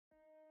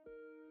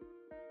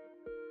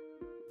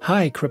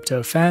Hi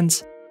crypto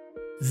fans,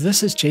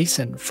 this is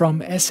Jason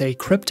from SA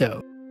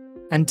Crypto,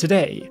 and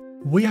today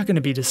we are going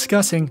to be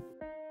discussing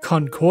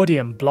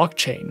Concordium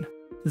Blockchain,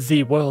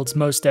 the world's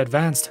most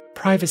advanced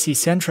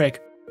privacy-centric,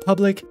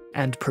 public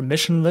and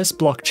permissionless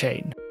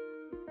blockchain.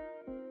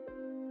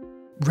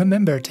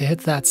 Remember to hit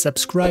that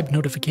subscribe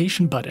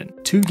notification button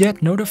to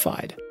get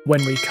notified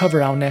when we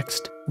cover our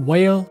next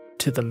Whale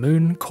to the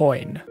Moon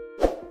coin.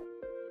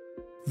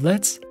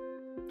 Let's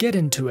get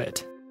into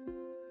it.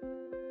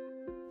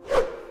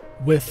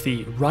 With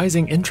the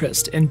rising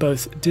interest in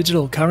both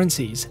digital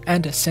currencies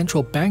and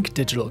central bank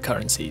digital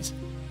currencies,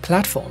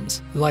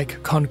 platforms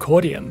like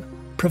Concordium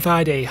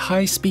provide a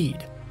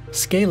high-speed,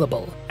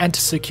 scalable, and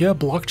secure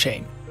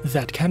blockchain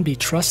that can be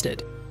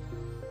trusted.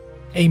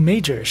 A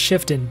major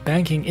shift in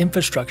banking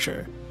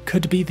infrastructure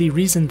could be the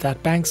reason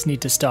that banks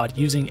need to start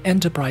using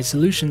enterprise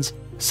solutions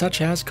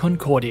such as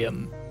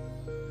Concordium.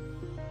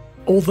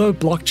 Although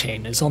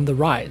blockchain is on the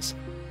rise,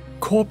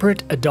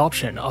 corporate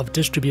adoption of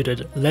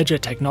distributed ledger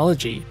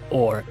technology,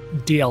 or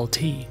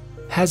DLT,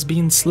 has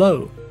been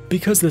slow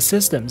because the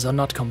systems are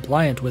not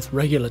compliant with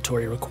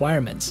regulatory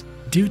requirements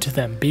due to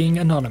them being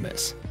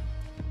anonymous.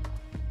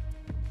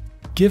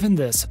 Given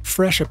this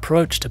fresh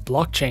approach to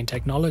blockchain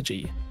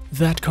technology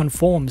that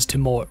conforms to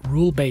more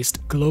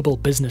rule-based global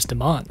business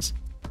demands,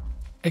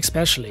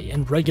 especially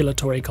in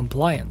regulatory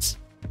compliance,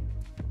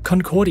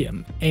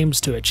 Concordium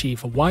aims to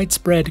achieve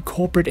widespread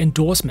corporate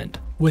endorsement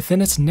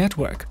within its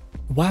network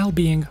while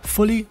being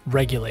fully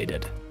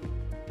regulated.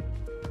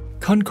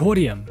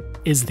 Concordium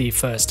is the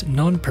first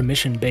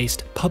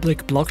non-permission-based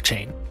public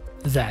blockchain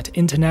that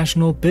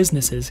international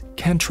businesses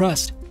can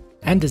trust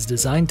and is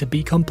designed to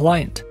be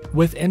compliant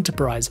with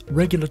enterprise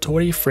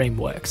regulatory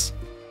frameworks.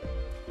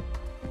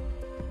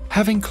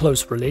 Having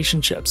close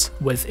relationships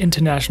with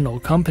international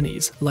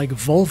companies like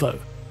Volvo,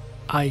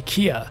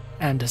 IKEA,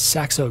 and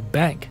Saxo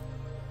Bank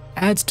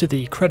adds to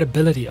the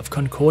credibility of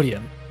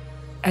Concordium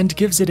and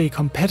gives it a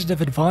competitive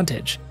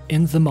advantage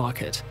in the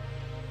market.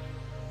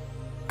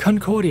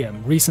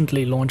 Concordium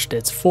recently launched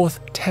its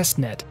fourth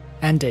testnet,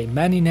 and a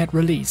mainnet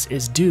release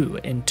is due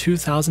in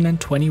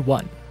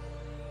 2021.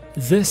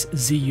 This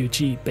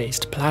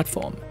ZUG-based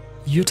platform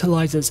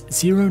utilizes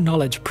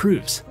zero-knowledge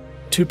proofs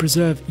to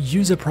preserve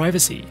user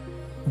privacy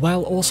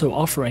while also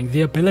offering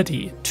the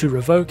ability to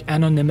revoke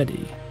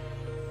anonymity,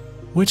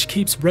 which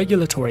keeps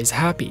regulators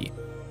happy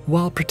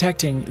while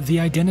protecting the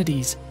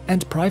identities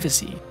and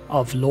privacy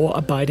of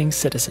law-abiding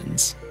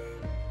citizens.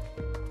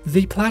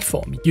 The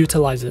platform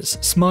utilizes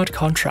smart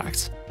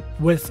contracts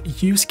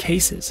with use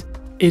cases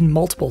in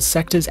multiple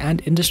sectors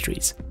and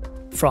industries,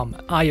 from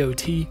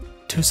IoT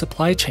to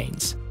supply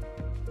chains.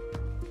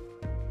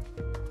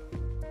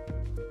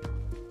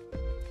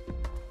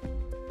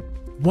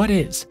 What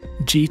is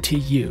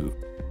GTU?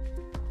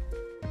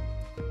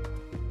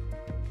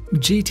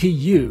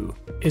 GTU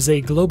is a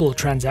global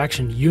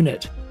transaction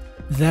unit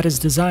that is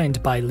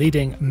designed by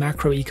leading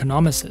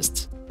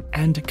macroeconomists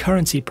and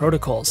currency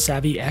protocol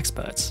savvy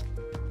experts,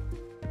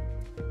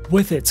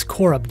 with its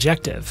core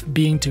objective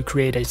being to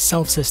create a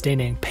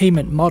self-sustaining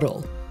payment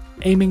model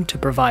aiming to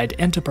provide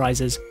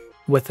enterprises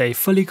with a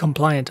fully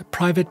compliant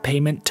private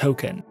payment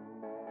token.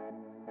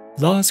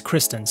 Lars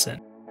Christensen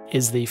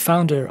is the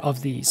founder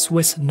of the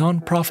Swiss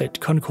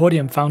non-profit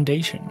Concordium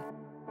Foundation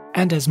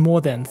and has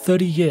more than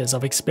 30 years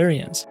of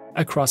experience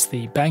across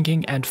the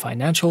banking and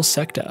financial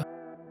sector.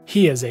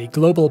 He is a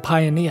global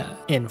pioneer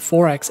in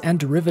forex and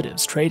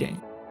derivatives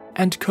trading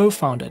and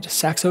co-founded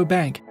Saxo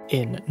Bank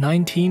in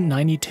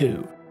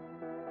 1992,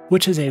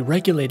 which is a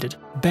regulated,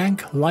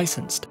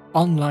 bank-licensed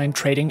online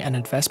trading and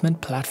investment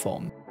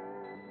platform.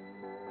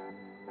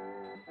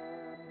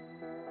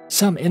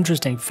 Some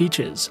interesting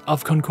features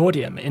of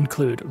Concordium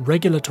include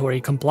regulatory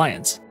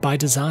compliance by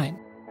design,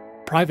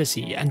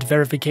 privacy and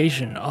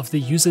verification of the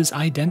user's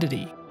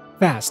identity,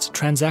 fast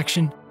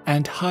transaction,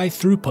 and high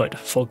throughput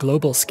for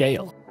global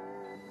scale.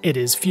 It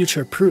is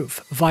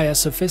future-proof via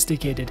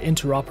sophisticated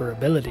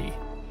interoperability,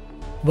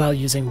 while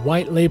using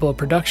white-label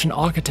production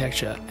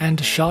architecture and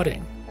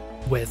sharding,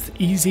 with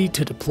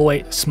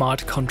easy-to-deploy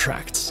smart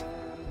contracts.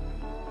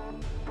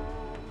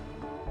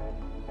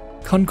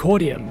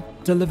 Concordium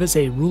delivers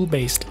a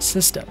rule-based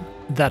system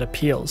that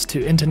appeals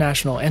to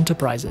international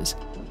enterprises,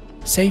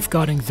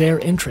 safeguarding their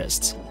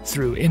interests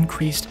through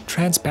increased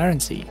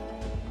transparency,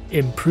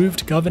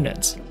 improved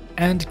governance,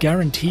 and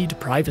guaranteed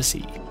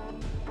privacy.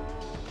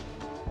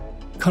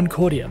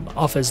 Concordium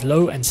offers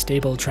low and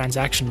stable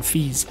transaction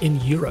fees in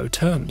euro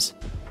terms,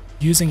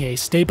 using a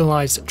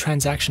stabilized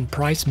transaction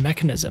price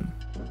mechanism.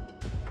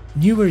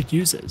 Newer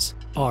users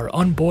are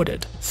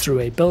onboarded through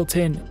a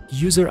built-in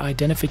user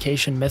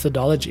identification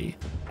methodology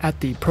at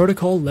the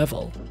protocol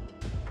level,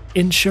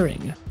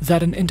 ensuring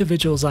that an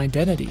individual's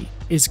identity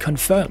is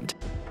confirmed,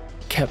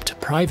 kept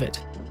private,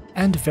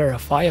 and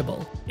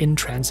verifiable in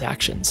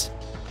transactions.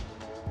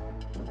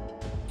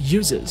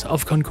 Users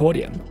of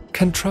Concordium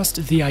can trust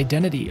the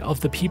identity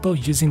of the people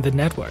using the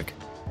network,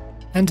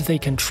 and they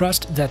can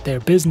trust that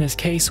their business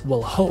case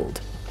will hold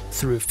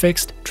through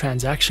fixed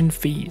transaction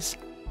fees.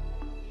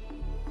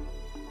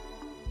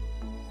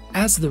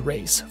 As the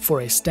race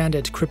for a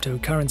standard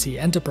cryptocurrency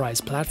enterprise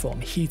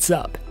platform heats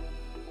up,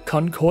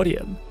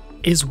 Concordium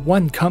is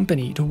one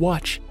company to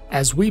watch,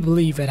 as we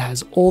believe it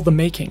has all the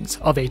makings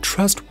of a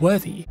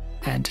trustworthy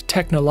and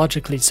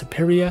technologically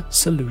superior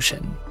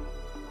solution.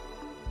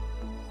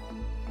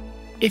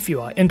 If you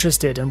are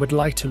interested and would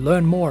like to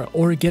learn more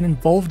or get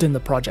involved in the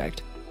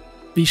project,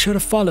 be sure to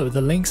follow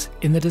the links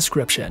in the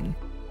description.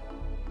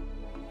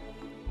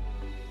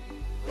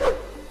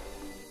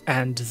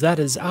 And that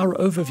is our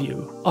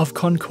overview of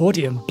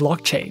Concordium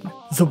Blockchain,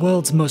 the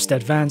world's most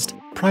advanced,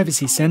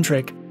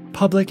 privacy-centric,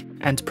 public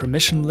and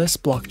permissionless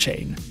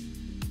blockchain.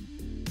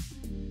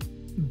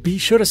 Be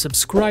sure to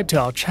subscribe to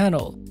our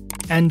channel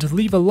and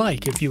leave a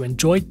like if you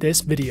enjoyed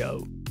this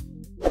video.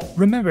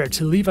 Remember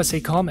to leave us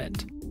a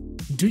comment.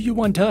 Do you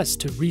want us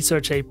to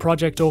research a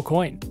project or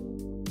coin?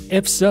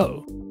 If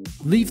so,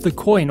 leave the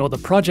coin or the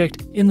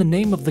project in the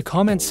name of the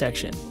comment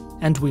section,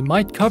 and we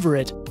might cover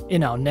it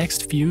in our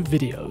next few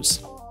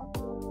videos.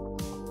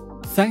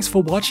 Thanks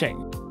for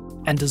watching,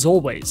 and as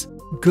always,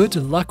 good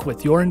luck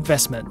with your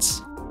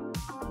investments.